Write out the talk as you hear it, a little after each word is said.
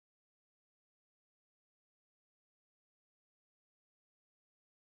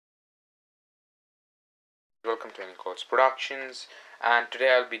welcome to Nicole's Productions. And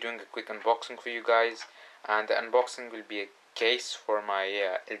today I'll be doing a quick unboxing for you guys. And the unboxing will be a case for my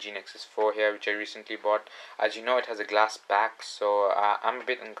LG Nexus 4 here, which I recently bought. As you know, it has a glass back, so I'm a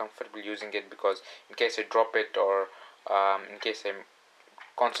bit uncomfortable using it because in case I drop it or in case I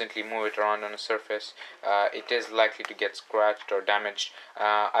constantly move it around on a surface, it is likely to get scratched or damaged.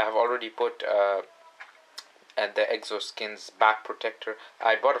 I have already put and the Exoskin's back protector.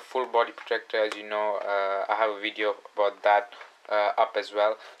 I bought a full body protector, as you know. I have a video about that up as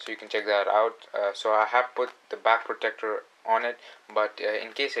well, so you can check that out. So I have put the back protector on it, but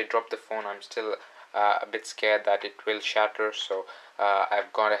in case I drop the phone, I'm still a bit scared that it will shatter, so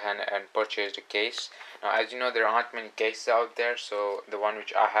I've gone ahead and purchased a case. Now, as you know, there aren't many cases out there, so the one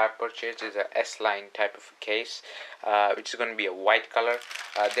which I have purchased is a S-line type of a case, which is going to be a white color.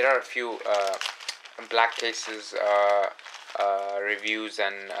 There are a few black cases reviews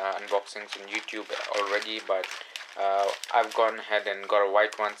and unboxings on YouTube already, but I've gone ahead and got a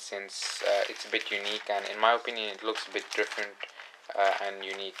white one since it's a bit unique, and in my opinion it looks a bit different and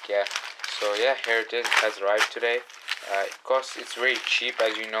unique. So yeah, here it is. It has arrived today. It's very cheap.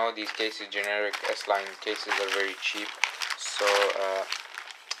 As you know, these cases, generic S-line cases, are very cheap, so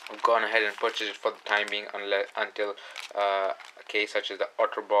I've gone ahead and purchased it for the time being until a case such as the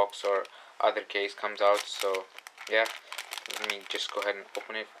OtterBox or other case comes out. So yeah, let me just go ahead and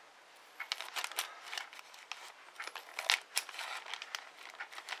open it.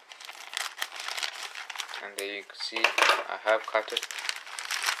 And there you can see I have cut it.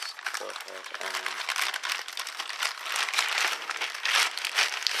 Let's go ahead and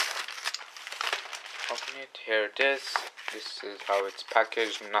open it. Here it is. This is how it's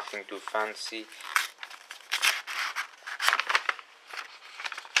packaged, nothing too fancy.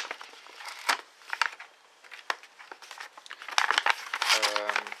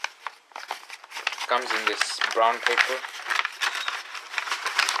 Comes in this brown paper,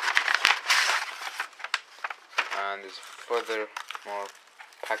 and there's further more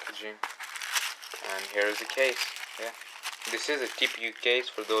packaging, and here is the case. This is a TPU case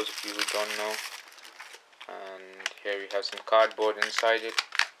for those of you who don't know, and here we have some cardboard inside it,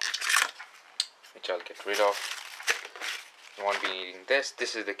 which I'll get rid of. You won't be needing this.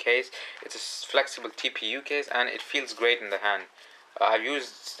 This is the case. It's a flexible TPU case, and it feels great in the hand. I've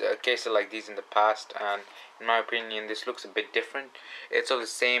used cases like these in the past, and in my opinion this looks a bit different. It's of the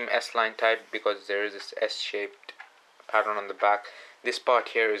same S-line type because there is this S-shaped pattern on the back. This part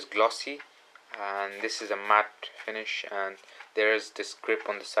here is glossy, and this is a matte finish, and there is this grip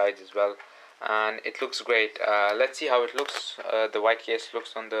on the sides as well, and it looks great. Let's see how it looks. The white case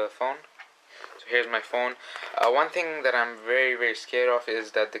looks on the phone. So here's my phone. One thing that I'm very scared of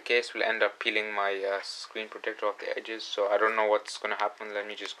is that the case will end up peeling my screen protector off the edges, so I don't know what's going to happen. Let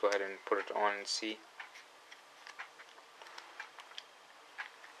me just go ahead and put it on and see.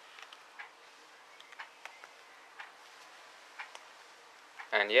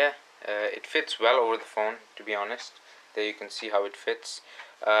 And yeah, it fits well over the phone, to be honest. There you can see how it fits.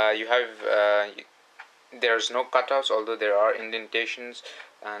 There's no cutouts, although there are indentations,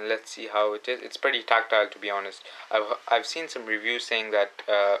 and let's see how it is. It's pretty tactile, to be honest. I've seen some reviews saying that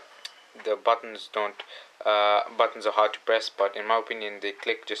the buttons are hard to press, but in my opinion they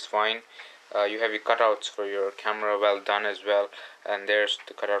click just fine. You have your cutouts for your camera, well done as well, and there's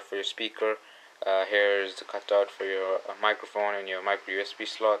the cutout for your speaker. Here's the cutout for your microphone and your micro USB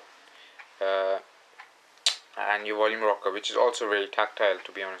slot. And your volume rocker, which is also very tactile,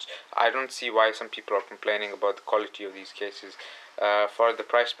 to be honest. I don't see why some people are complaining about the quality of these cases. For the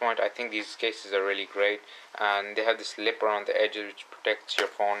price point, I think these cases are really great, and they have this lip around the edges which protects your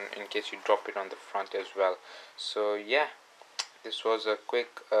phone in case you drop it on the front as well. So yeah, this was a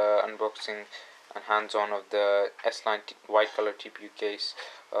quick unboxing and hands-on of the S-line white color TPU case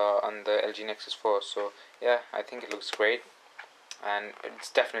on the LG Nexus 4. So yeah, I think it looks great, and it's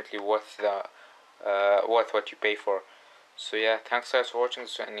definitely worth what you pay for. So yeah, thanks guys for watching.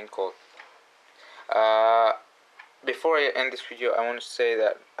 This is ending call. Before I end this video, I want to say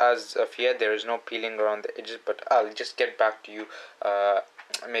that as of yet there is no peeling around the edges, but I'll just get back to you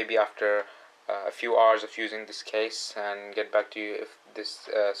maybe after a few hours of using this case, and get back to you if this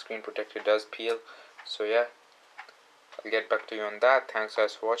screen protector does peel. So yeah, I'll get back to you on that. Thanks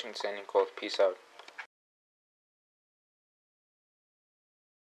guys for watching. This is ending call. Peace out.